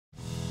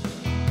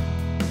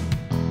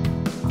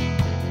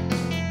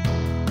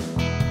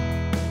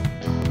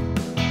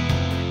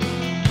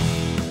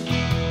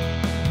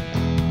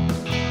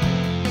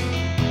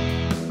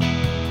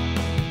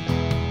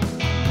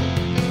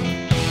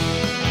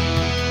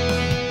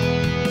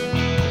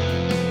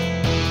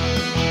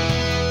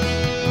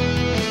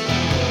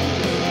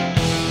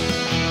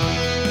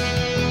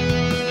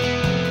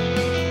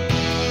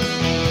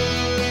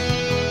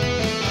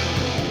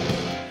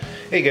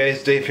Hey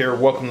guys, Dave here.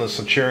 Welcome to the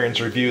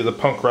Centurion's review, the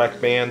punk rock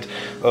band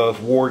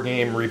of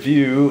Wargame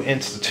Review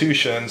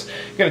Institutions.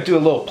 I'm going to do a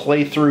little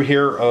playthrough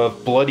here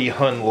of Bloody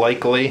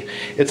Hunlikely.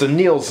 It's a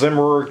Neil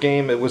Zimmerer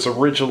game. It was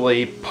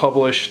originally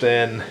published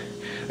in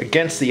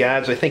Against the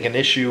Odds, I think an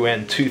issue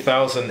in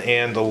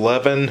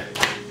 2011.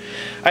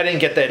 I didn't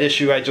get that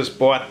issue, I just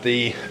bought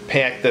the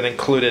pack that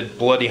included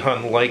Bloody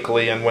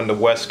Hunlikely and When the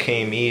West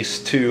Came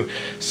East, two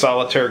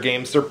solitaire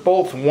games. They're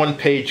both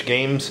one-page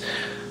games.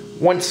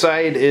 One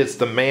side is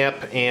the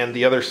map and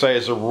the other side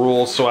is the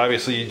rules, so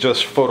obviously you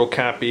just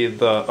photocopy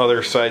the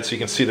other side so you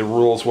can see the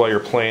rules while you're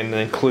playing and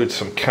include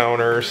some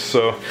counters.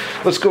 So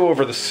let's go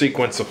over the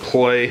sequence of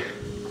play.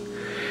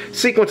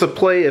 Sequence of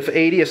play: if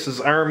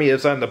Adius's army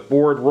is on the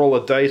board, roll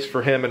a dice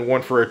for him and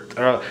one for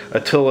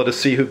Attila to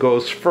see who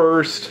goes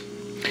first.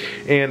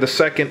 And the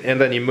second, and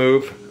then you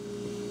move.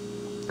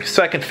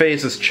 Second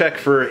phase is check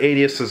for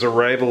Adius's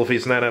arrival if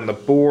he's not on the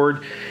board,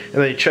 and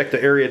then you check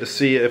the area to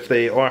see if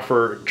they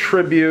offer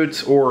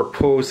tribute or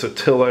oppose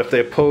Attila. If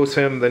they oppose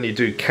him, then you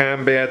do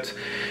combat,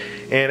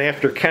 and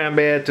after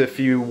combat, if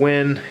you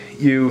win,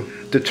 you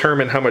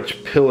determine how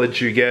much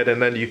pillage you get, and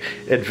then you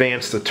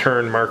advance the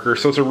turn marker.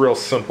 So it's a real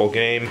simple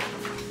game.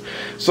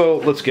 So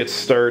let's get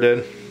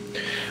started.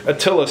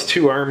 Attila's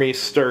two armies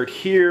start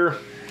here.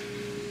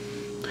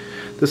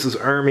 This is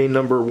army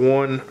number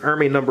one.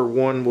 Army number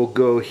one will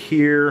go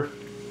here.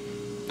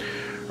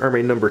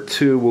 Army number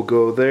two will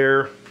go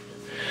there.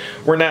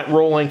 We're not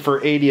rolling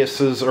for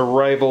Adius's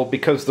arrival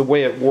because the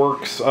way it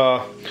works,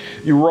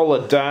 you roll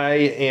a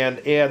die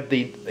and add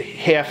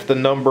half the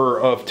number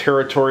of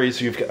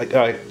territories you've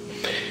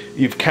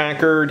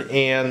conquered,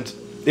 and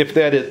if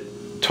that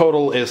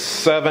total is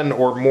 7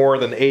 or more,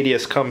 then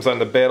Adius comes on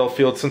the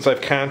battlefield. Since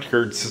I've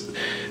conquered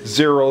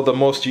 0, the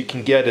most you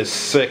can get is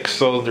 6,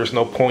 so there's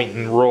no point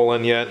in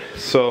rolling yet.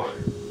 So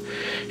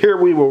here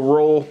we will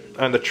roll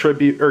on the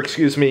tribute, or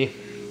excuse me,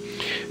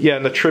 yeah,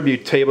 on the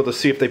tribute table to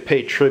see if they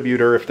pay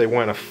tribute or if they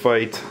want to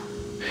fight.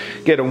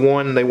 Get a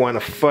 1, they want to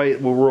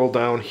fight. We'll roll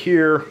down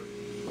here.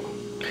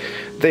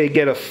 They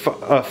get a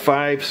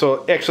 5,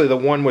 so actually the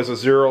 1 was a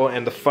 0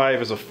 and the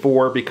 5 is a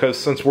 4, because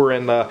since we're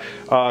in the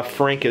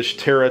Frankish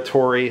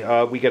territory,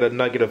 we get a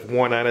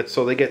 -1 on it,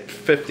 so they get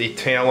 50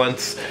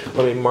 talents.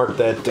 Let me mark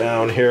that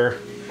down here.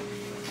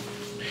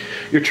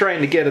 You're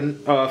trying to get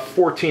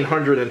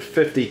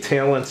 1,450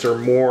 talents or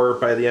more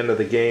by the end of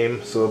the game,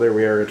 so there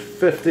we are at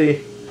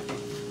 50.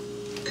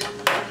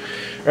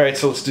 Alright,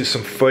 so let's do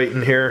some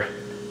fighting here.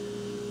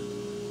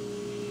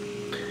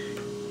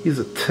 He's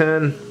a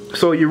 10.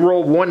 So you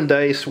roll one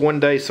dice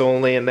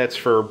only, and that's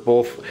for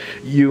both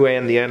you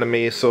and the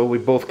enemy, so we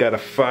both got a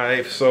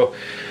 5. So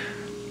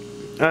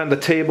on the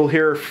table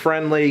here,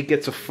 Friendly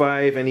gets a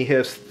 5, and he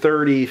has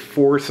 30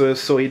 forces,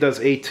 so he does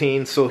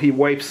 18, so he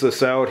wipes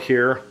this out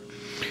here.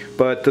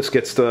 But this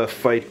gets to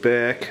fight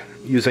back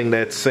using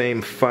that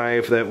same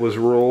 5 that was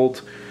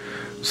rolled.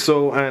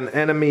 So on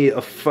enemy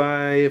of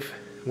 5,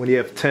 when you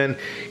have 10,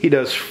 he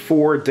does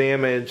 4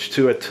 damage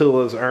to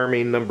Attila's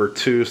army number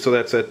 2, so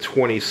that's at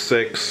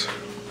 26.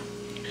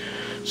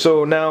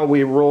 So now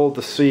we roll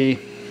to see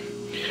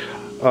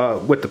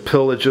what the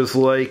pillage is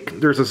like.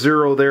 There's a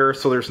 0 there,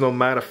 so there's no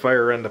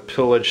modifier on the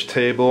pillage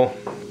table.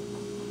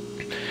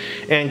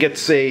 And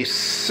gets a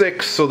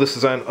 6, so this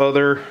is on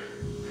other.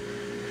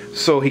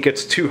 So he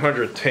gets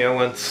 200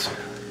 talents.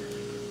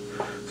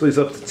 So he's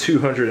up to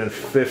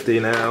 250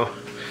 now.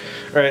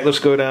 Alright, let's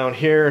go down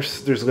here.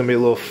 There's going to be a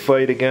little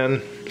fight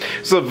again.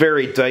 It's a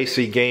very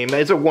dicey game.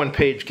 It's a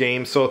one-page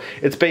game, so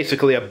it's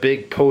basically a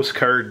big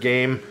postcard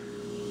game.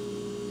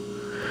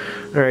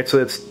 Alright, so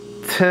that's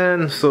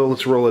 10, so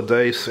let's roll a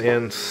dice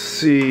and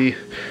see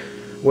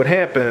what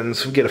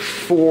happens. We get a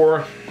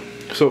 4,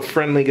 so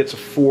Friendly gets a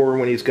 4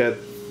 when he's got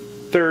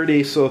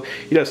 30, so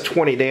he does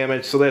 20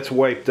 damage, so that's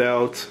wiped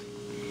out.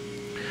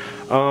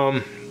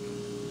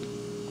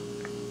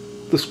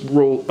 This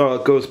roll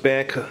goes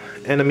back.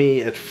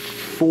 Enemy at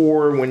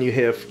 4 when you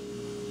have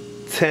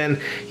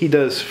 10, he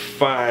does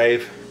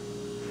 5.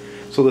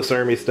 So this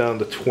army's down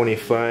to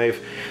 25.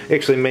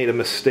 Actually made a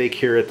mistake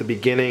here at the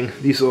beginning.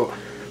 These will...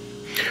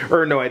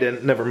 Or no, I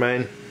didn't. Never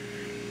mind.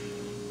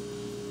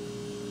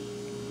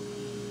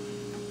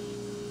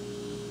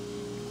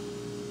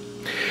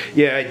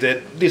 Yeah, I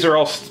did. These are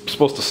all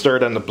supposed to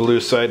start on the blue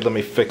side. Let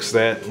me fix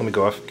that. Let me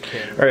go off.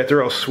 Alright,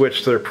 they're all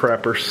switched to their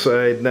proper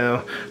side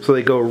now. So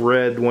they go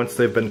red once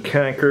they've been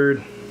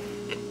conquered.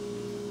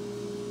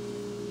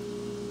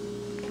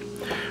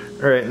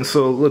 Alright, and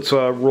so let's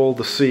roll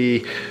to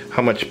see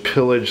how much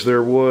pillage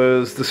there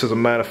was. This is a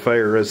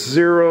modifier of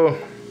 0.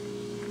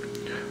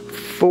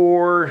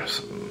 4,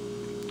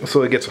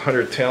 so it gets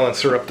 100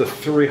 talents, or up to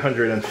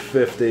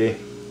 350.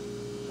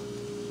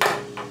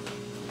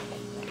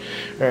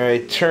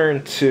 Alright,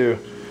 turn 2.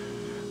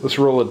 Let's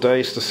roll a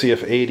dice to see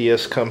if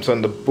Adius comes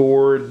on the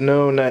board.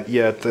 No, not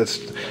yet.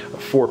 That's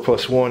 4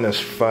 plus 1 is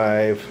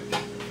 5.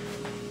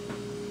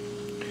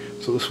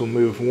 So this will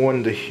move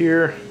 1 to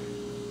here.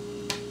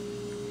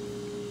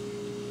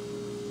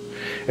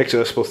 Actually,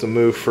 I was supposed to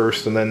move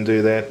first and then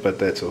do that, but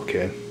that's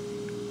okay.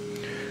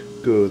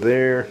 Go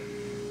there.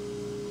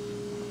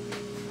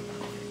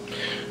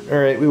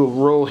 Alright, we will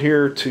roll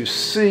here to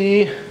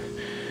see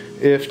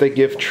if they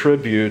give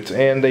tribute,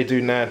 and they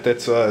do not.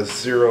 That's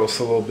 0,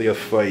 so there'll be a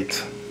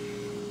fight.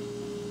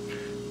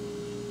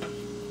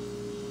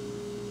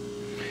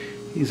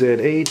 He's at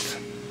 8,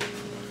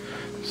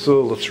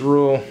 so let's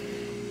roll.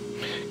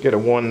 Get a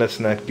 1,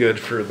 that's not good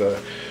for the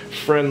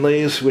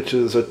friendlies, which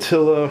is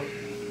Attila,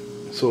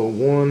 so a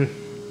 1,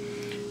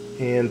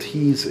 and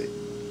he's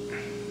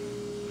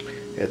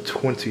at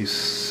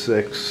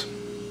 26.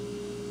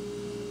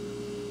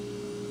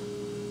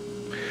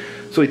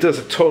 So he does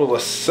a total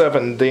of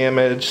 7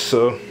 damage,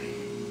 so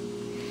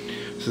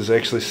this is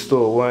actually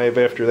still alive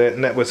after that,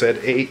 and that was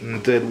at 8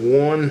 and did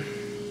 1.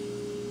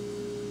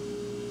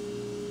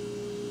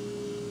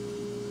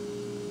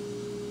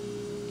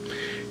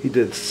 He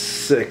did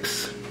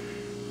 6.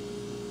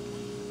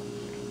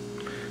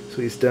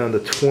 So he's down to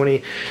 20.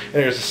 And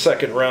there's a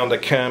second round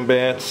of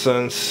combat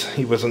since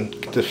he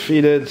wasn't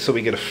defeated, so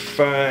we get a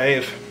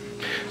 5.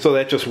 So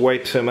that just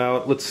wipes him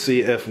out. Let's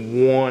see if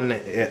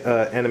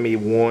enemy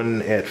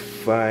 1 at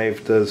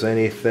 5 does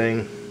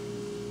anything.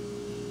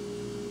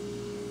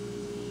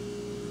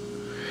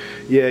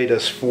 Yeah, he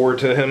does 4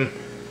 to him.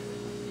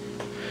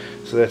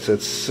 So that's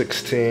at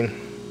 16.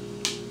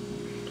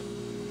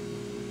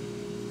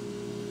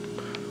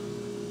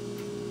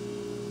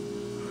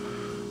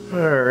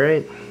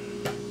 Alright.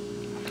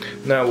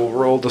 Now we'll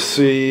roll to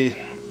see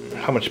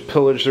how much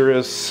pillage there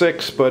is.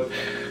 6, but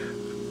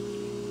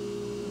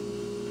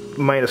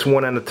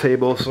 -1 on the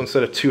table, so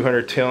instead of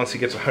 200 talents he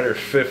gets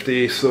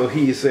 150, so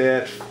he's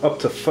at up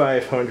to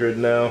 500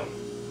 now.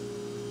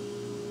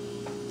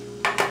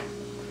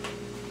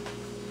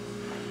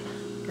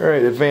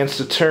 Alright, advance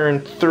to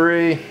turn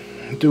 3,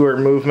 do our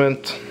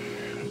movement.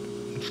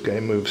 This guy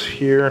moves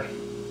here.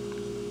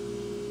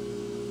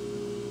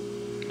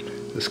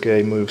 This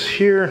guy moves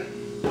here.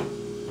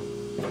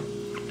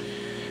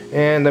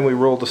 And then we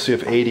roll to see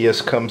if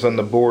Adius comes on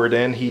the board,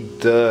 and he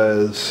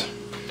does.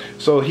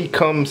 So he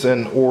comes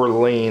in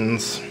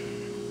Orleans.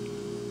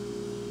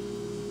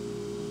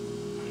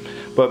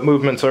 But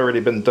movement's already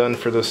been done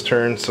for this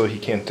turn, so he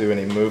can't do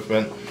any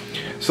movement.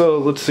 So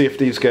let's see if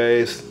these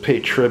guys pay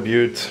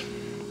tribute.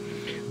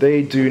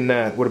 They do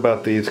not. What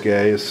about these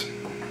guys?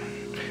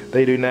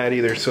 They do not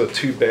either, so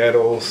 2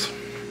 battles.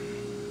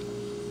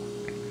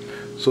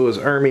 So his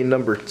army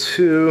number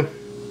 2,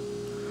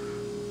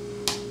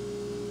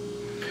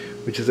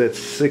 which is at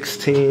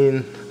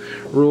 16,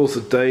 rolls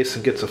the dice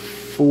and gets a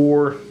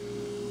 4.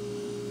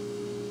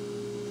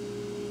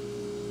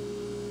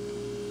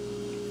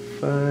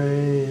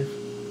 5.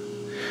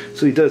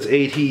 So he does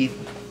 8. He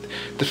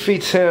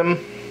defeats him,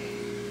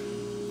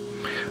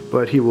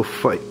 but he will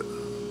fight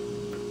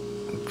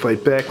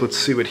back. Let's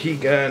see what he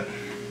got.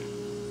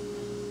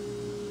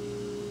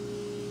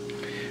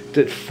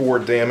 Did 4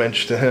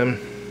 damage to him.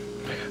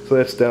 So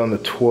that's down to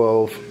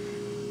 12.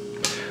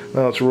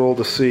 Now let's roll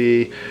to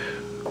see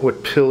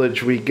what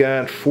pillage we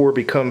got. 4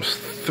 becomes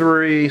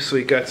 3, so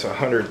he gets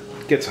 100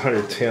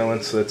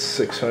 talents, so that's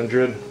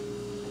 600.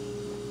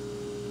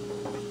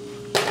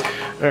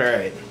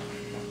 Alright.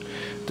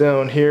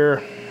 Down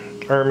here,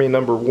 army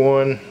number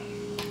 1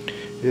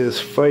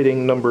 is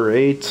fighting number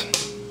 8.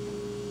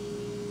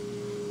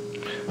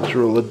 Let's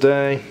roll a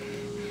die.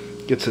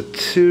 Gets a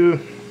 2.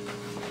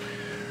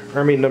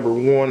 Army number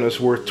 1 is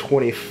worth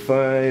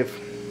 25.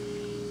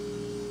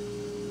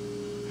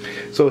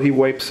 So he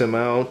wipes him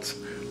out,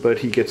 but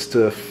he gets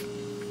to,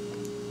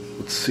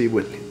 let's see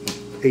what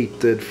 8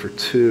 did for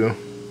 2.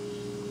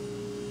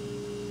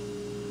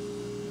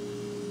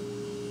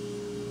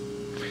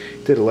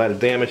 Did a lot of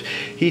damage.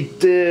 He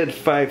did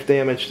 5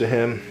 damage to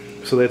him,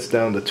 so that's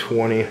down to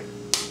 20.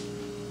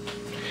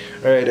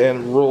 Alright,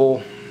 and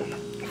roll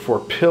for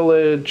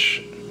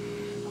pillage.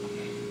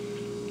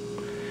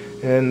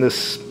 And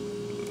this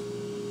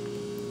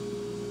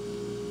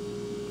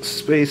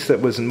space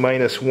that was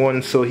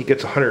 -1, so he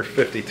gets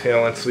 150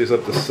 talents, so he's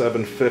up to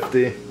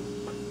 750.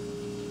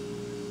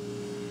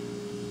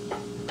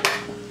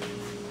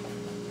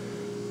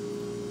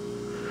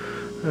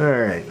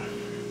 Alright.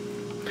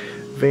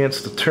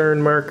 Advance the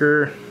turn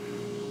marker.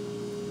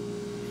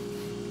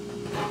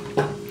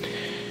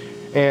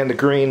 And the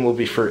green will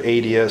be for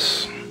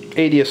Adius.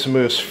 Adius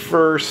moves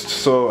first,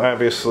 so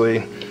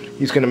obviously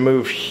he's going to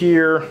move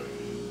here.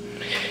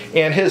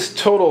 And his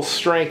total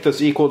strength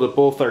is equal to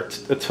both our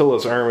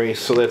Attila's armies,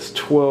 so that's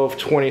 12,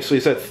 20, so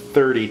he's at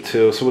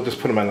 32, so we'll just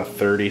put him on a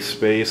 30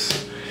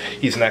 space.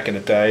 He's not going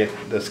to die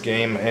this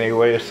game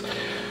anyways.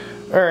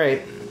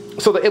 Alright,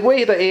 so the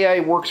way the AI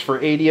works for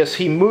Adius,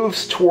 he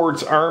moves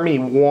towards Army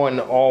 1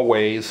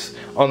 always,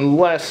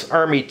 unless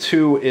Army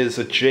 2 is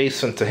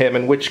adjacent to him,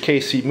 in which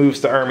case he moves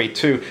to Army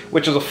 2,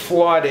 which is a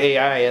flawed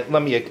AI, and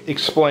let me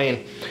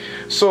explain.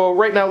 So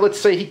right now, let's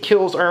say he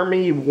kills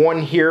Army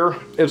 1 here.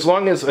 As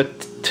long as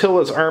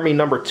Attila's Army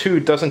number 2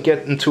 doesn't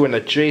get into an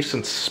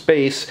adjacent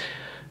space,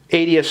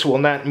 Adius will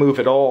not move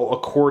at all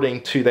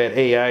according to that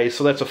AI.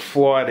 So that's a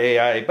flawed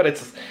AI, but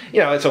it's,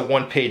 you know, it's a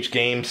one-page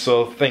game,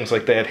 so things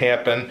like that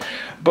happen.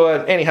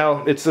 But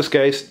anyhow, it's this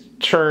guy's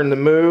turn to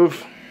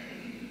move.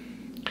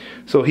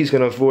 So he's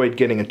going to avoid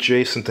getting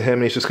adjacent to him,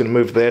 and he's just going to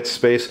move that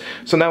space.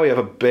 So now we have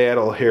a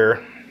battle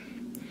here.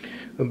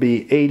 It'll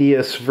be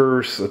Adius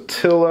versus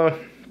Attila.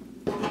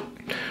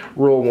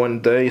 Roll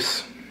 1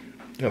 dice.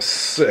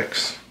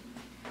 6.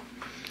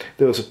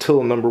 There was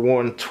Attila number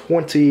 1,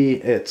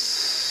 20 at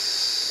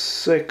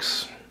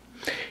 6.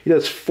 He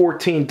does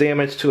 14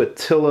 damage to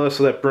Attila,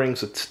 so that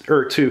brings it,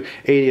 or to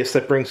Adius,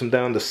 that brings him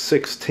down to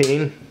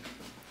 16.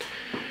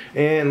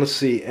 And let's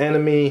see,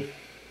 enemy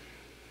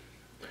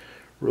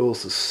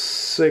rolls a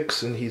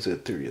 6, and he's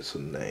at 3, it's a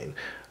 9.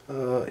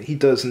 He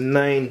does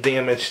 9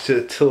 damage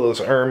to Attila's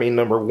army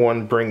number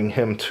 1, bringing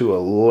him to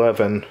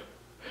 11.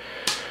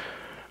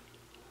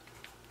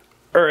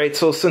 Alright,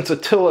 so since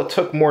Attila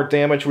took more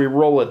damage, we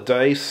roll a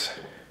dice.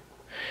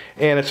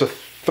 And it's a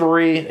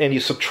 3, and you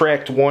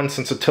subtract 1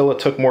 since Attila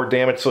took more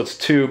damage, so it's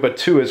 2, but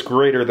 2 is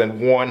greater than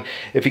 1.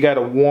 If you got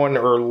a 1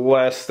 or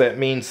less, that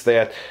means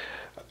that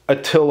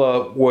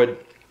Attila would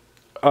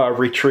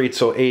retreat,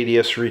 so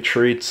Adius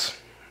retreats.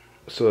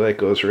 So that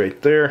goes right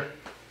there.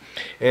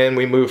 And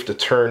we move to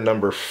turn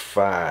number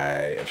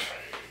 5.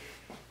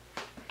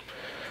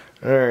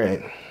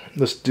 Alright,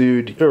 this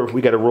dude, or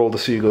we got to roll to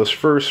see who goes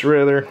first,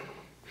 rather.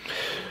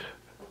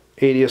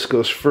 Adius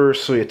goes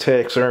first, so he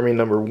attacks army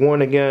number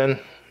 1 again.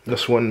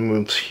 This one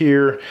moves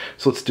here,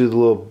 so let's do the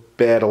little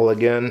battle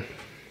again.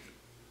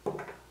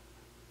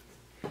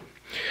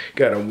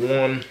 Got a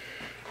 1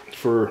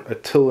 for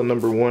Attila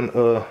number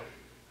 1.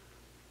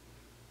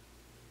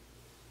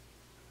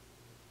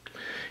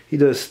 He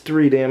does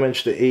 3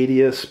 damage to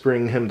Adius,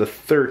 bringing him to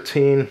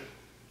 13.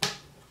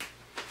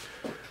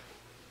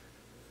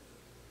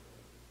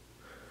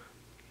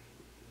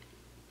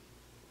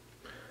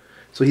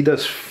 So he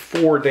does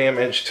 4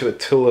 damage to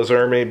Attila's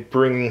army,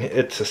 bringing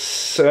it to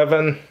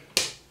 7.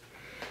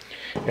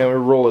 And we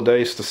roll a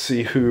dice to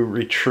see who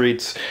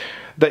retreats.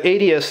 The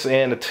Adius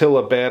and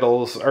Attila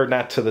battles are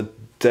not to the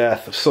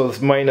death, so it's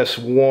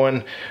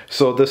 -1.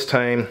 So this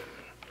time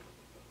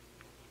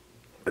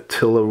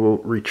Attila will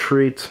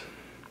retreat.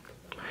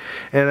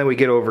 And then we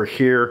get over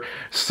here.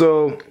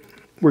 So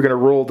we're going to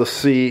roll to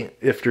see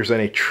if there's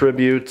any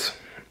tributes.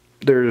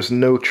 There's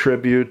no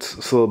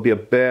tributes, so there'll be a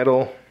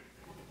battle.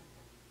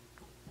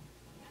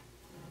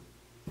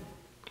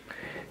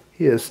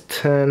 He has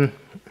 10.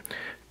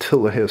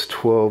 Attila has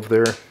 12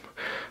 there.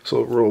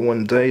 So roll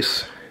 1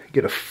 dice,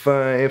 get a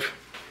 5.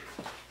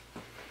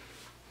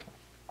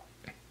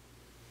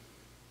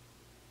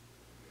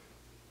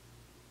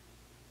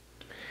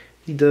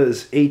 He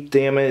does 8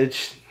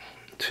 damage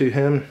to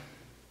him.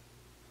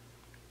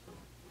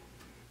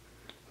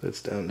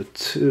 That's down to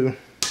 2.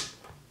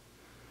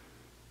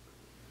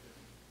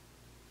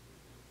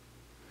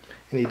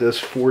 And he does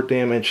 4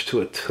 damage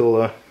to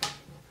Attila.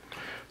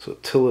 So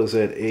Attila's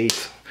at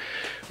 8.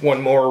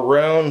 One more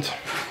round.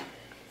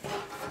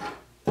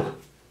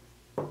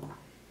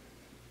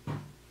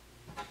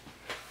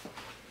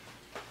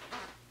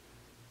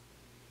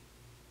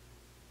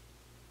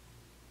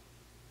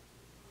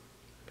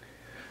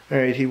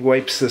 Alright, he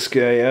wipes this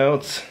guy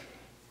out.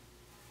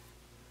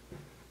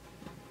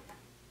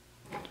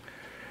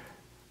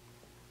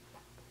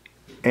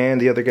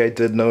 And the other guy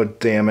did no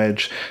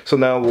damage. So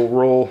now we'll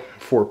roll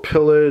for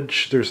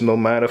pillage. There's no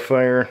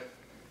modifier.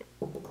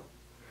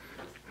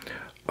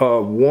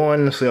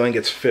 1, so he only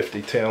gets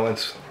 50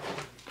 talents.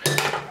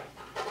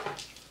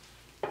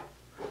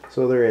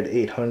 So they're at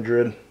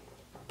 800.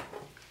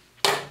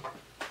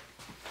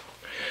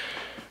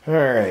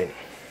 Alright.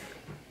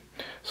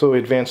 So we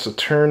advance the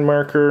turn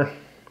marker.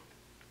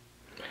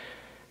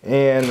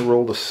 And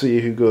roll to see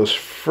who goes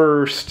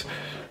first.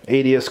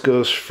 Adius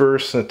goes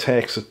first and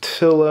attacks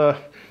Attila.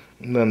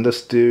 And then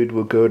this dude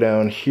will go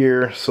down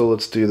here. So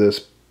let's do this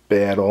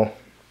battle.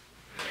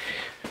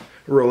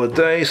 Roll a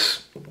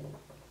dice.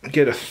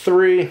 Get a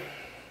 3.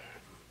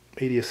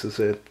 Adius is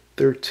at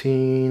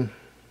 13.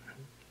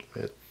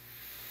 At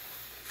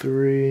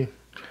 3.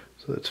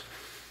 So that's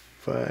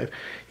 5.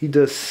 He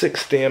does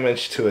 6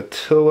 damage to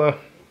Attila.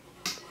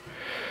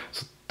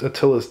 So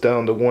Attila's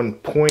down to 1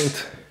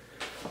 point.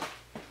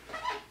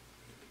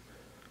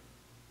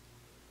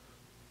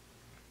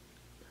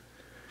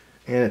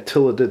 And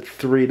Attila did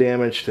 3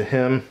 damage to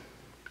him.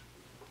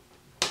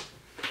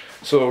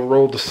 So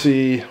roll to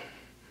see.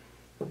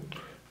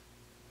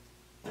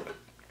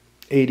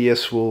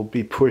 Adius will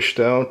be pushed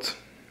out.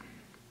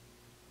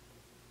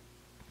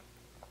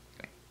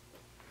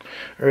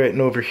 Alright,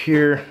 and over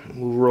here,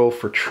 we'll roll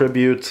for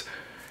tributes.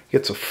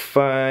 Gets a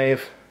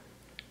 5.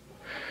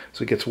 So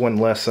he gets 1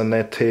 less on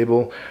that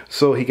table.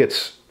 So he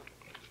gets,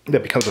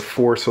 that becomes a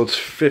 4, so it's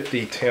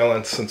 50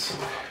 talents since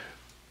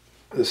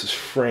this is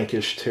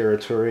Frankish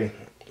territory.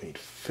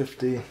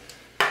 50.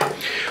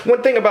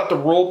 One thing about the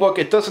rulebook,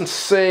 it doesn't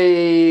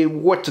say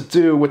what to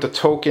do with the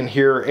token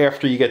here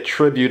after you get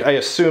tribute. I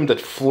assumed it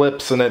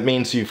flips and it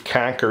means you've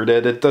conquered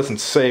it. It doesn't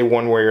say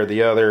one way or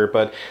the other,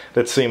 but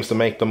that seems to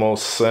make the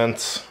most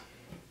sense.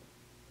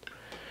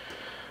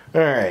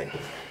 Alright,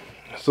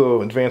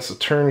 so advance the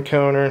turn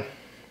counter.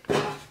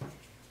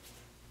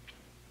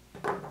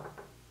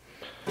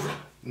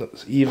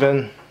 That's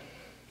even.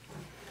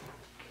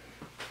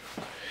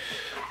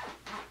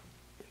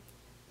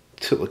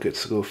 Attila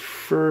gets to go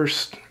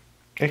first.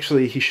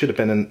 Actually, he should have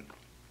been in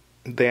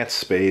that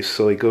space,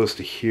 so he goes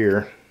to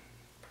here.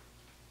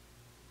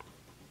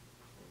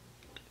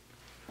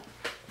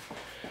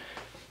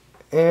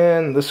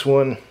 And this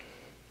one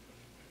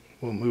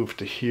will move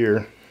to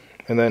here.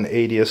 And then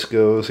Adius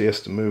goes, he has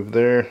to move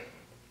there.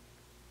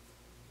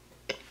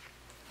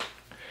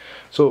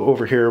 So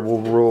over here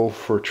we'll roll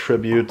for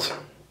tribute.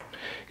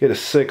 Get a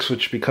 6,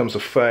 which becomes a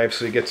 5,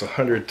 so he gets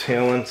 100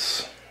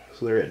 talents.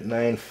 So they're at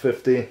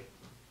 950.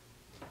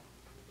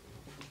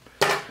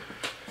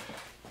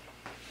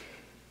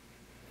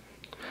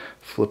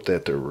 Flip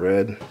that to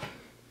red.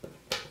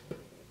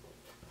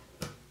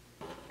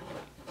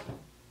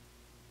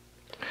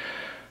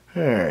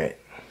 Alright.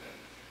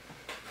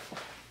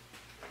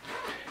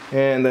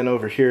 And then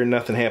over here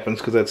nothing happens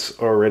because that's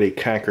already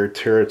conquered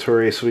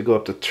territory. So we go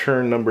up to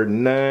turn number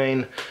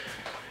 9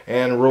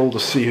 and roll to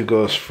see who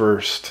goes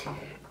first.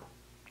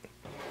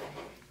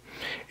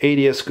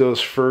 Adius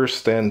goes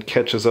first and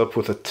catches up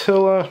with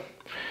Attila.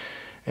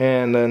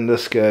 And then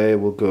this guy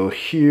will go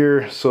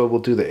here. So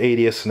we'll do the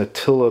Adius and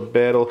Attila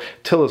battle.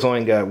 Attila's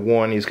only got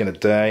 1, he's going to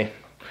die.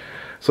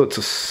 So it's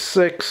a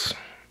 6.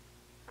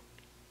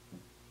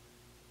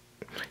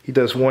 He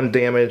does 1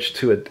 damage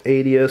to an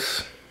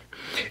Adius.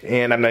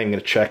 And I'm not even going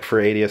to check for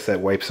Adius,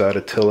 that wipes out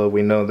Attila,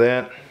 we know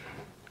that.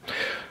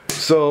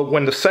 So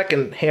when the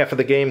second half of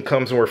the game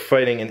comes and we're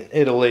fighting in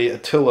Italy,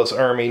 Attila's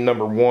army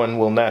number 1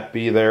 will not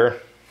be there.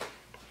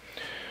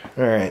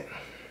 Alright,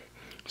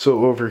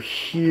 so over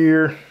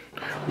here,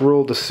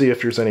 roll to see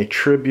if there's any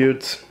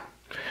tributes.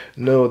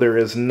 No, there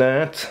is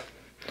not.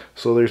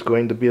 So there's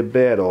going to be a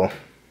battle.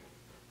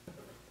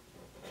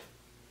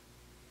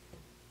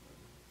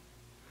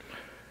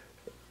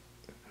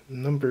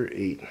 Number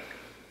 8.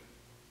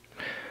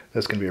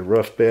 That's going to be a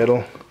rough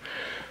battle.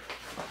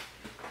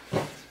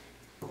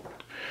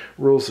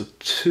 Rolls a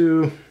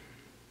 2.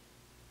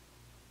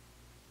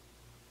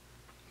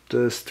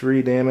 Does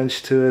 3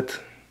 damage to it.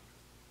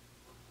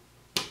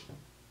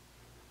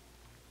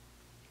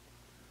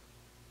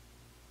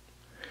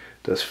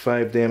 Does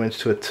 5 damage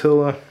to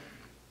Attila.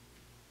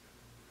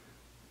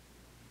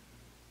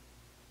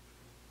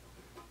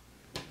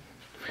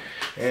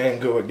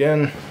 And go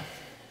again.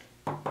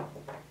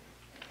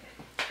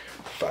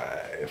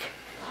 5.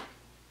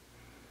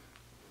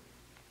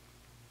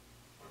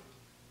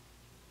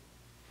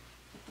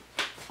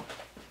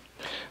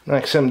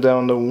 Knocks him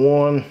down to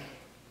 1.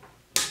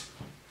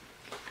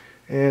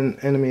 And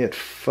enemy at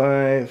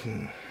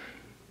 5.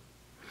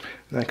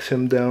 Knocks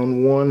him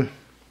down 1.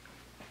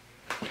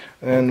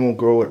 And we'll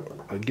grow it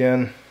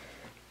again.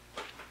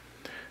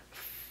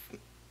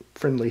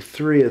 Friendly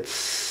 3 at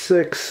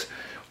 6.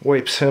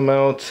 Wipes him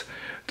out.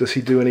 Does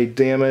he do any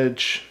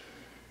damage?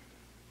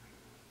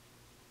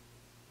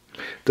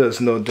 Does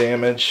no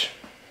damage.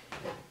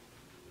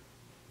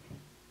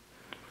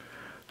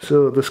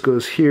 So this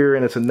goes here,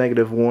 and it's a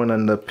 -1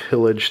 on the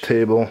pillage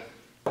table.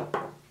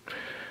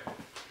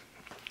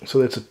 So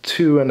that's a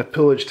 2 on the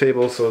pillage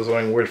table, so it's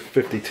only worth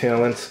 50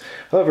 talents.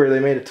 However, they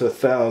made it to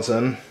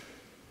 1,000.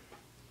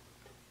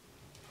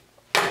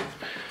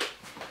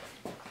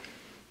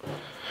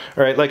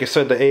 Alright, like I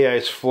said, the AI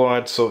is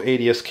flawed, so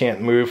Adius can't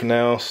move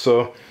now,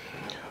 so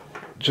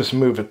just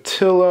move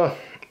Attila.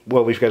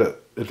 Well, we've got to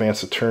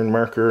advance the turn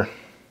marker.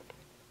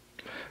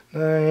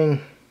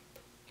 9.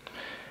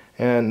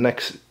 And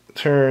next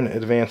turn,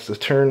 advance the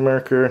turn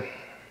marker.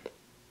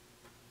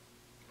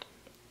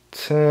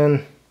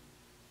 10.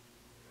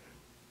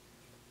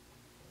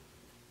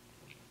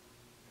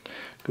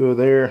 Go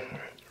there.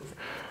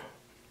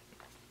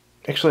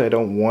 Actually, I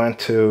don't want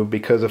to,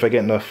 because if I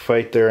get in a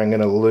fight there, I'm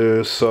going to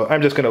lose. So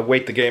I'm just going to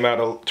wait the game out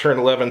till turn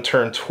 11,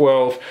 turn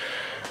 12.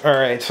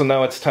 Alright, so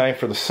now it's time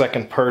for the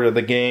second part of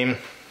the game.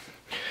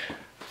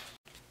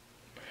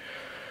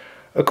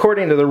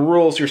 According to the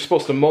rules, you're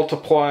supposed to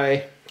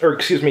multiply, or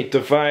excuse me,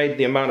 divide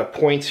the amount of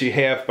points you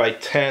have by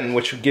 10,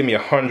 which would give me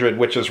 100,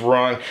 which is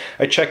wrong.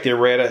 I checked the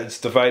errata, it's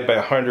divided by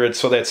 100,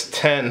 so that's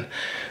 10.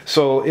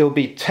 So it'll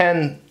be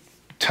 10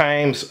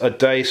 times a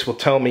dice will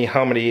tell me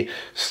how many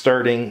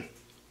starting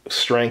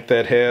strength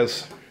that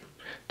has.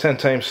 10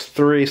 times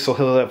 3, so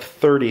he'll have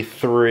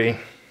 33.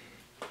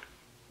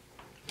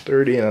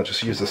 30, and I'll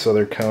just use this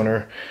other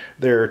counter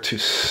there to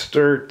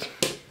start.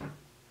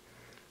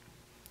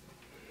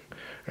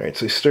 Alright,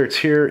 so he starts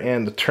here,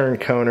 and the turn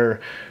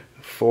counter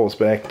falls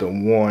back to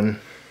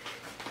 1.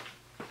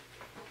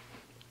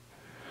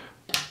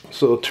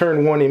 So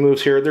turn 1 he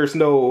moves here. There's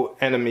no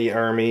enemy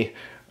army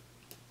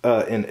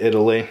in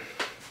Italy.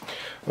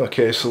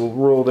 Okay, so we'll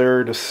roll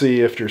there to see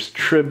if there's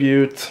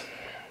tribute.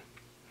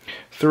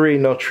 3,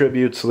 no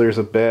tribute, so there's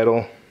a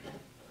battle.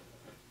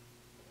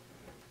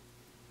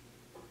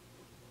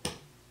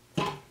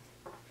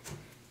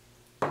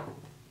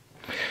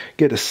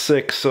 Get a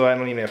 6, so I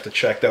don't even have to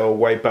check. That will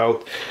wipe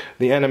out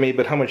the enemy.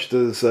 But how much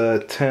does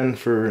 10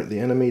 for the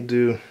enemy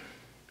do?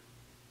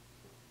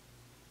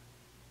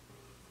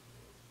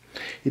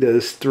 He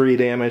does 3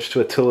 damage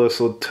to Attila,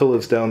 so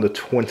Attila's down to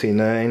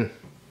 29.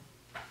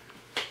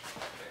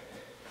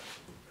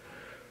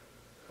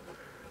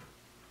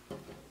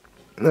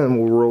 Then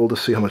we'll roll to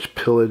see how much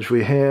pillage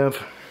we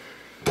have.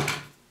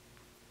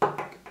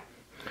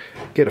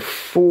 Get a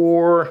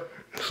 4,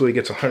 so he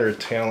gets 100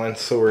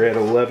 talents, so we're at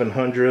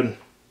 1100.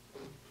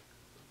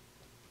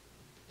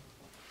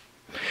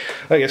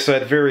 Like I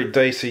said, very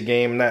dicey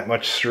game, not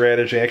much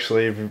strategy,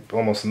 actually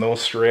almost no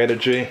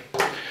strategy,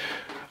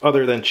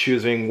 other than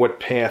choosing what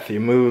path you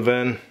move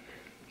in,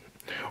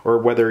 or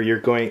whether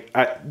you're going,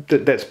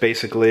 that's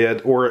basically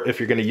it, or if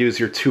you're going to use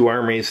your two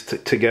armies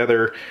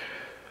together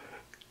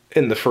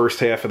in the first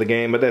half of the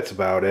game, but that's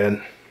about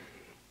it.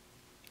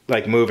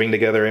 Like moving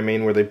together, I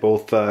mean, where they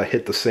both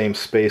hit the same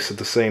space at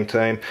the same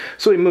time.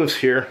 So he moves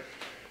here.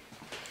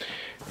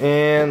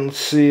 And let's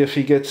see if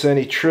he gets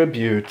any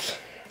tribute.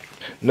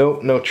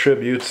 Nope, no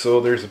tribute,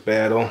 so there's a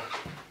battle.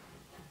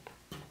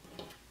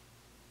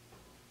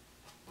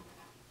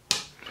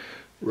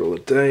 Roll a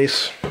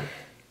dice.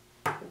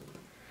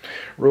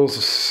 Rolls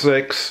a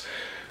 6.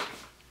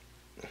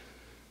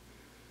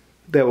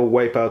 That will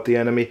wipe out the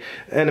enemy.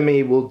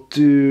 Enemy will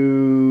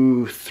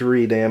do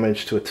 3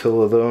 damage to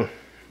Attila, though.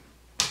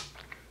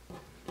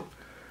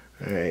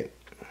 Alright.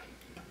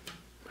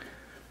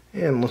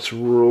 And let's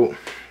roll.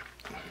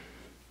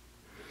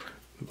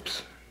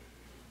 Oops.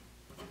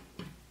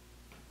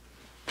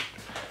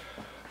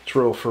 Let's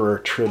roll for our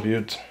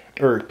tribute.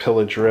 Or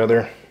pillage,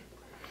 rather.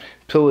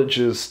 Pillage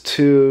is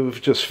 2,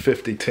 just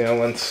 50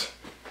 talents.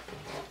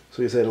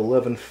 So he's at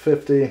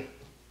 1150.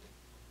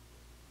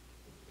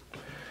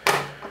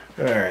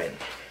 Alright.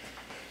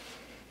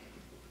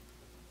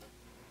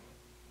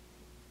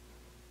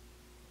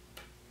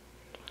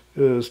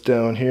 Goes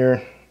down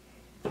here.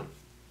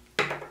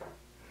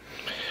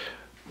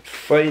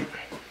 Fight.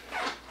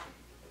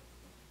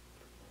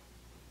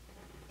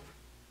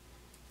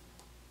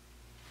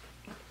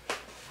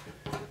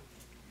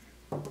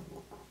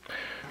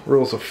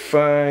 Rolls a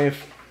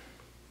 5.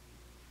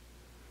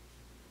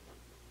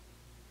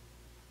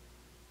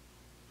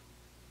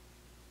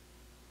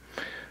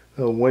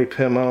 They'll wipe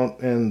him out,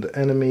 and the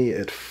enemy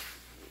at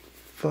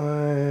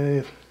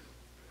 5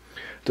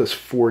 does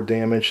 4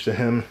 damage to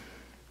him.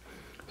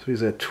 So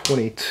he's at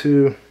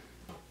 22.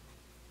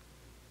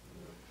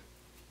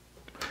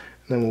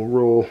 Then we'll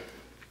roll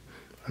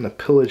on the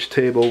pillage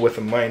table with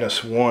a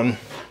 -1.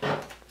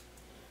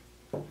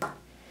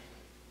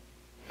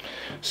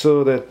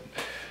 So that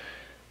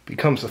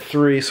becomes a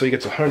 3, so he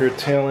gets 100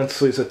 talents,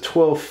 so he's at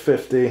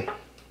 1250.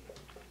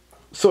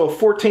 So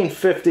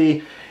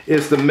 1450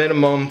 is the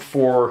minimum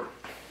for,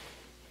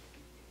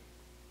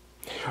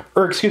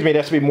 or excuse me, it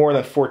has to be more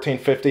than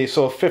 1450.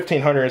 So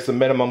 1500 is the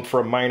minimum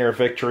for a minor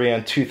victory,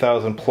 and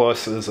 2000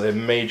 plus is a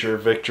major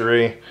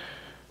victory.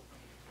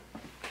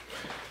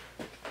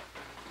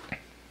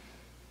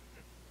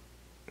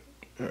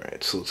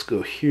 Alright, so let's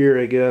go here,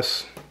 I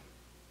guess.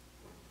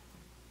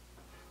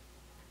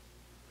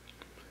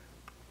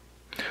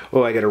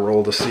 Oh, I gotta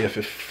roll to see if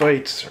it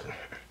fights.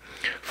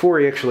 4,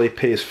 he actually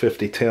pays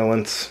 50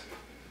 talents.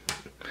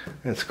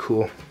 That's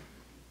cool.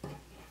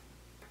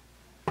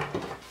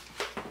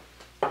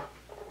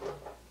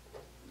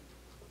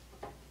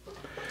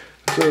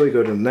 So we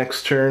go to the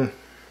next turn.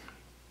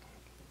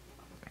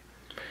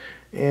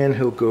 And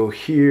he'll go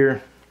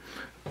here.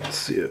 Let's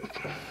see it.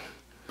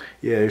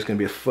 Yeah, there's gonna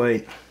be a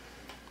fight.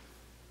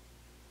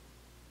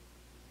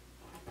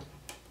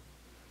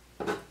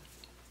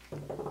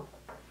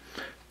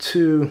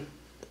 Two.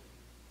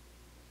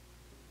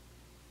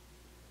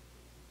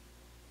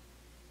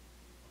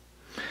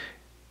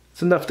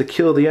 It's enough to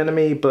kill the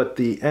enemy, but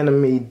the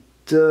enemy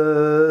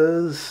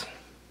does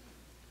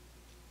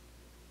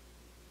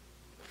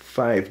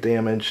 5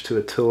 damage to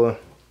Attila.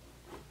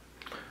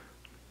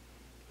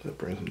 That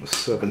brings him to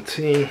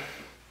 17.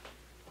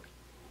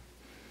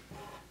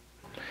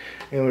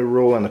 And we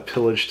roll on the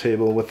pillage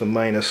table with a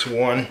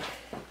 -1.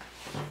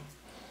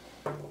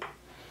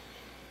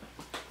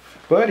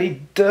 But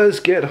he does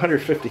get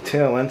 150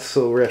 talents,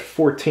 so we're at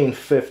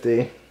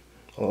 1450.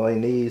 All he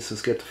needs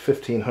is get to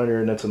 1500,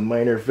 and that's a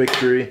minor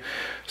victory.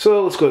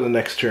 So let's go to the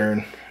next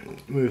turn.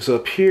 Moves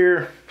up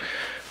here.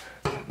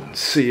 Let's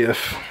see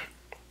if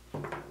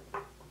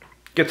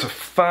gets a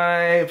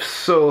 5,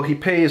 so he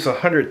pays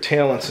 100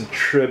 talents in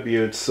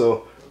tribute,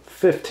 so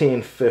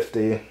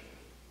 1550.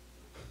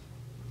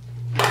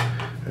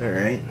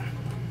 Alright.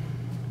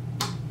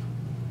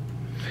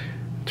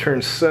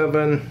 Turn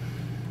 7.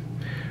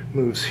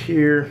 Moves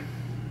here.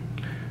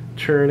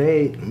 Turn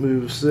 8,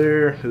 moves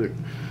there.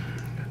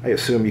 I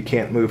assume you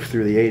can't move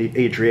through the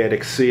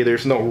Adriatic Sea.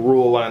 There's no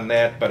rule on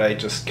that, but I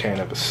just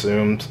kind of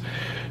assumed.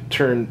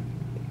 Turn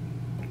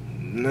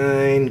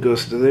 9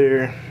 goes to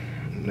there.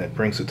 And that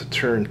brings it to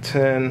turn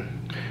 10.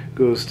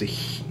 Goes to,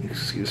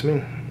 excuse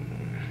me.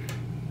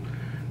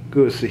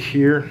 Goes to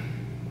here.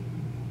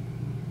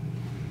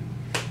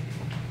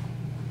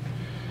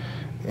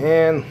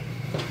 And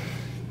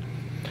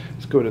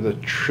let's go to the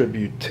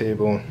tribute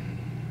table.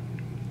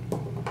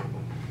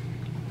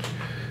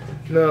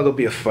 No, there'll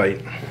be a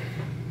fight.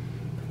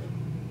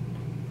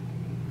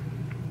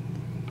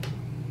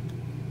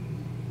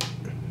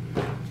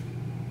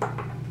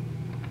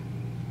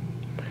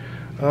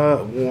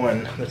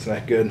 One. That's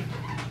not good.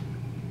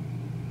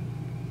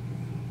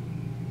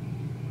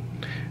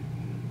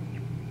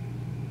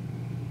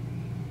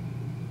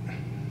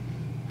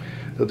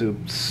 They'll do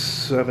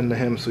 7 to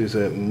him, so he's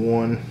at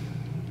 1.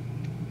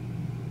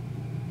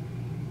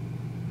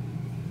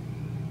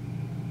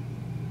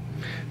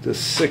 Does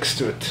 6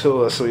 to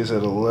Attila, so he's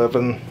at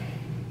 11.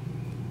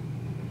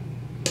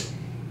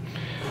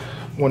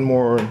 One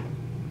more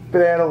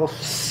battle,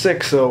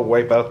 6 will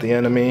wipe out the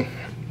enemy,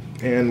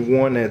 and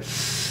 1 at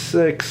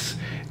 6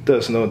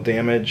 does no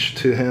damage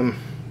to him.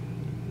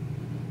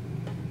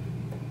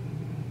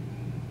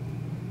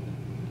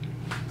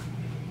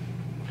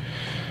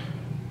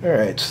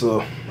 Alright,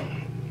 so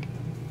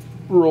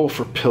roll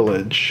for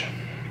pillage.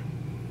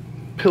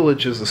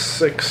 Pillage is a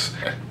 6,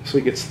 so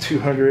he gets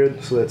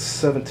 200, so that's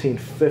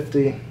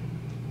 1750.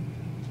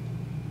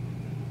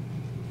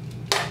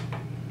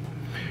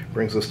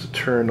 Brings us to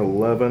turn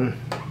 11.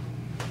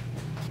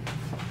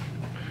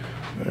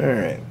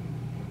 Alright,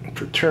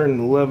 for turn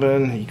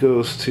 11 he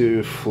goes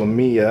to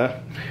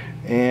Flamia,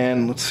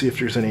 and let's see if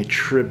there's any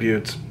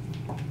tribute.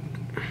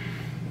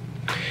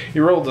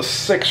 You rolled a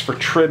 6 for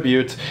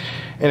tribute,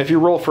 and if you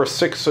roll for a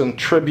 6 in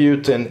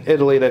tribute in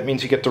Italy, that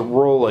means you get to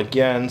roll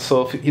again.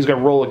 So if he's going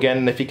to roll again,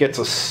 and if he gets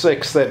a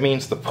 6, that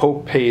means the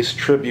Pope pays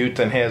tribute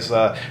and has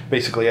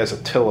basically has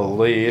Attila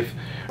leave.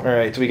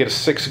 Alright, do we get a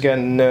 6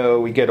 again? No,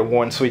 we get a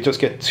 1, so we just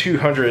get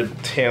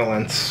 200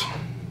 talents.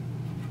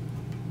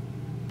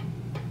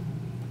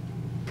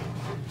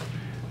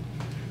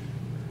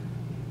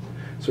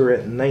 So we're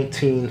at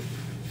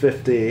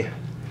 1950.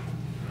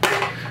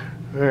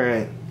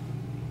 Alright.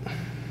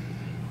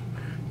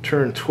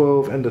 Turn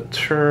 12, end of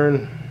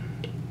turn.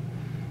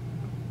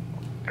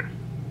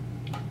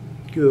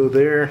 Go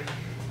there.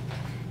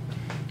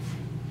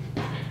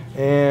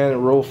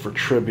 And roll for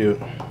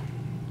tribute.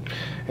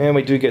 And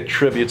we do get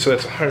tribute, so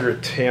that's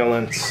 100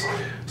 talents.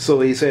 So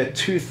he's at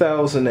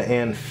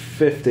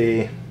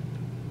 2,050.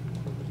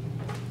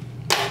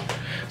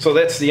 So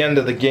that's the end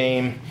of the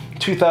game.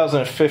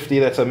 2050,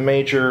 that's a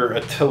major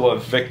Attila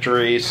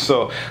victory.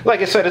 So,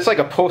 like I said, it's like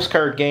a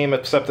postcard game,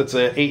 except it's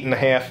a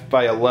 8.5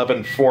 by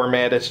 11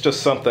 format. It's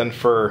just something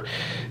for,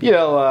 you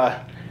know,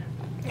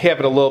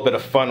 having a little bit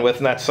of fun with,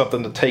 not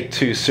something to take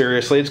too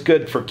seriously. It's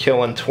good for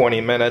killing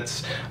 20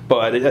 minutes,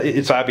 but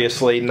it's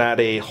obviously not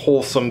a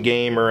wholesome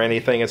game or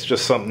anything. It's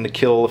just something to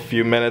kill a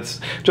few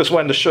minutes. Just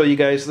wanted to show you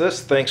guys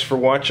this. Thanks for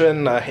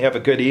watching. Have a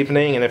good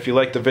evening, and if you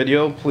liked the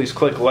video, please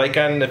click like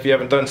on it. If you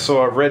haven't done so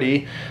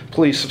already,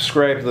 please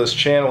subscribe to this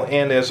channel,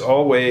 and as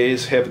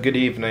always, have a good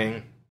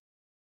evening.